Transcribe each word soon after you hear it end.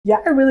Yeah,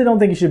 I really don't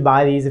think you should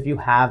buy these if you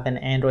have an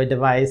Android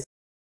device.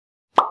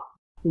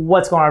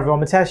 What's going on,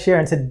 everyone? Mitesh here,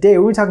 and today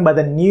we're talking about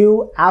the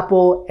new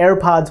Apple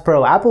AirPods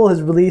Pro. Apple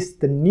has released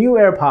the new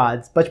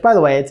AirPods, but by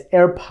the way, it's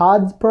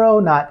AirPods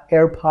Pro, not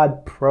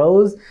AirPod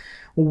Pros.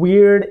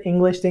 Weird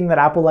English thing that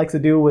Apple likes to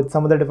do with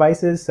some of their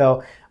devices.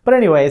 But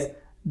anyways,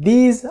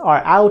 these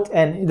are out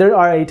and there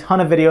are a ton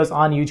of videos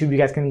on YouTube you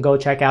guys can go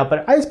check out,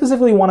 but I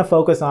specifically want to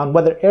focus on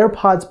whether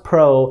AirPods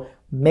Pro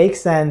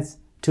makes sense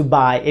to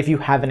buy if you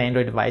have an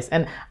Android device.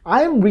 And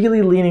I'm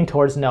really leaning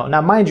towards no.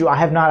 Now, mind you, I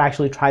have not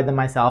actually tried them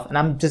myself, and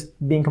I'm just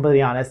being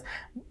completely honest.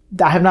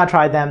 I have not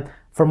tried them.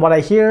 From what I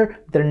hear,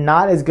 they're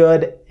not as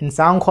good in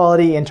sound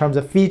quality in terms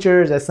of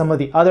features as some of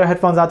the other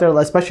headphones out there,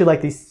 especially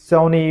like the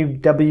Sony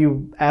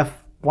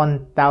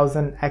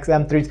WF-1000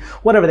 XM3s,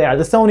 whatever they are,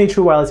 the Sony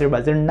True Wireless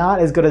Earbuds. They're not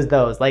as good as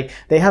those. Like,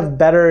 they have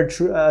better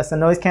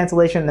noise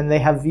cancellation, and they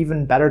have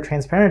even better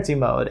transparency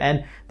mode,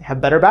 and they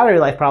have better battery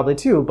life probably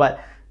too.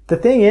 But the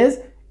thing is,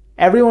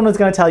 everyone was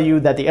going to tell you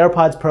that the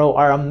AirPods Pro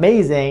are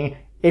amazing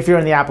if you're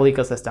in the Apple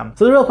ecosystem.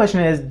 So the real question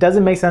is, does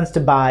it make sense to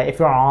buy if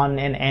you're on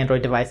an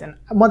Android device? And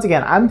once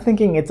again, I'm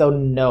thinking it's a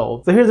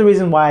no. So here's the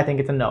reason why I think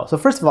it's a no. So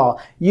first of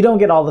all, you don't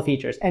get all the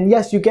features. And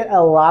yes, you get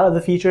a lot of the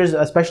features,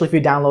 especially if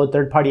you download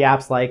third-party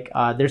apps like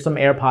there's some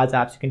AirPods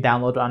apps you can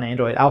download on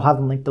Android. I'll have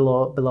them linked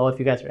below if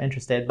you guys are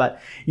interested.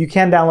 But you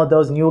can download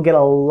those and you will get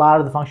a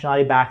lot of the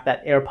functionality back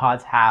that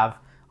AirPods have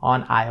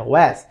on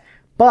iOS.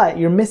 But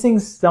you're missing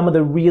some of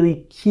the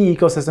really key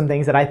ecosystem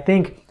things that I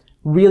think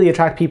really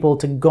attract people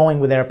to going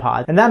with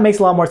AirPods. And that makes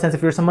a lot more sense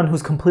if you're someone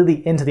who's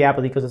completely into the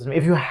Apple ecosystem.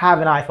 If you have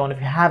an iPhone, if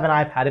you have an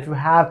iPad, if you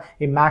have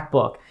a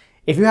MacBook,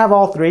 if you have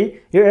all three,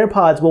 your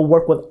AirPods will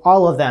work with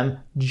all of them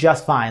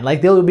just fine.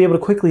 Like, they'll be able to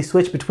quickly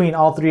switch between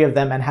all three of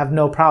them and have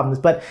no problems.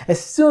 But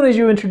as soon as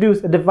you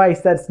introduce a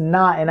device that's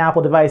not an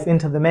Apple device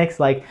into the mix,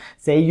 like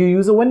say you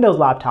use a Windows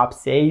laptop,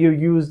 say you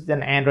use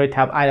an Android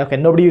tablet, okay,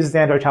 nobody uses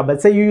an Android tablet,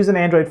 but say you use an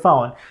Android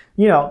phone,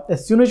 you know,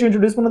 as soon as you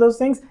introduce one of those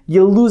things,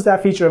 you lose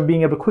that feature of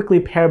being able to quickly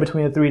pair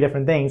between the three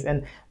different things.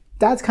 And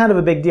that's kind of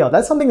a big deal.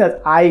 That's something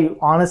that I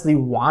honestly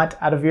want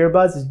out of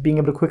earbuds, is being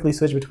able to quickly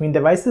switch between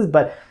devices,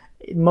 but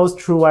most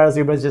true wireless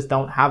earbuds just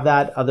don't have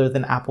that, other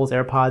than Apple's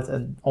AirPods,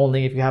 and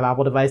only if you have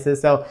Apple devices.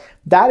 So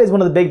that is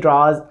one of the big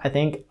draws, I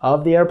think,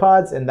 of the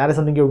AirPods, and that is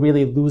something you're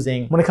really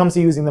losing when it comes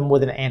to using them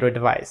with an Android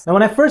device. Now,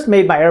 when I first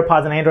made my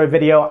AirPods and Android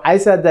video, I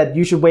said that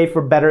you should wait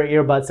for better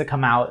earbuds to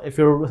come out if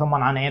you're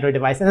someone on an Android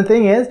device. And the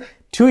thing is,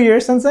 2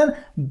 years since then,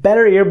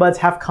 better earbuds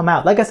have come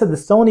out. Like I said, the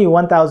Sony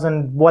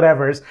 1000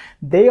 whatevers,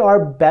 they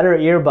are better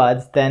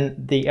earbuds than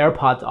the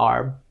AirPods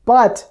are,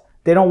 but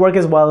they don't work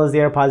as well as the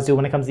AirPods do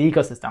when it comes to the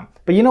ecosystem.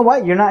 But you know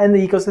what? You're not in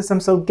the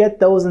ecosystem, so get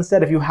those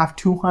instead if you have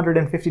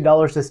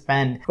 $250 to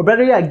spend. Or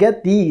better yet,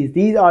 get these.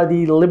 These are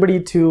the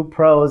Liberty 2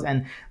 Pros,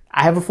 and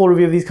I have a full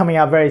review of these coming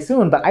out very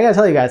soon, but I gotta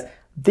tell you guys,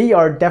 they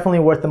are definitely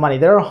worth the money.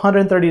 They're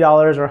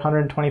 $130 or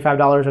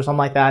 $125 or something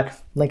like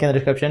that. Link in the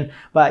description.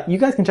 But you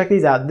guys can check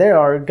these out. They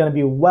are gonna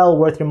be well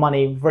worth your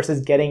money versus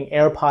getting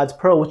AirPods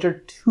Pro, which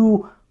are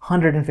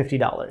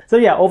 $250. So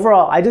yeah,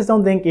 overall, I just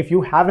don't think if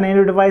you have an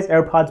Android device,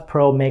 AirPods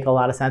Pro make a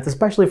lot of sense,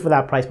 especially for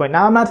that price point.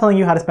 Now, I'm not telling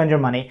you how to spend your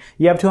money.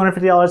 You have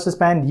 $250 to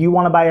spend, you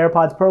want to buy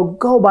AirPods Pro,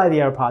 go buy the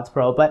AirPods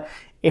Pro. But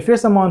if you're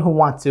someone who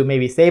wants to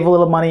maybe save a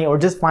little money or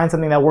just find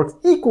something that works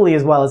equally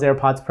as well as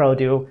AirPods Pro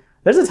do,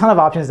 there's a ton of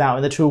options now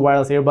in the true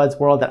wireless earbuds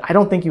world that I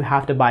don't think you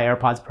have to buy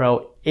AirPods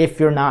Pro if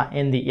you're not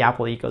in the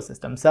Apple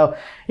ecosystem. So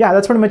yeah,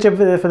 that's pretty much it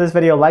for this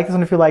video. Like this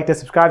one if you liked it,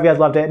 subscribe if you guys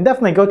loved it, and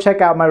definitely go check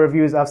out my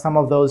reviews of some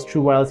of those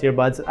true wireless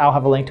earbuds. I'll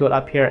have a link to it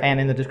up here and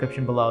in the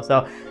description below.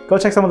 So go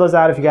check some of those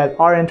out if you guys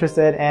are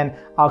interested, and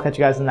I'll catch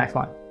you guys in the next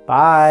one.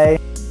 Bye.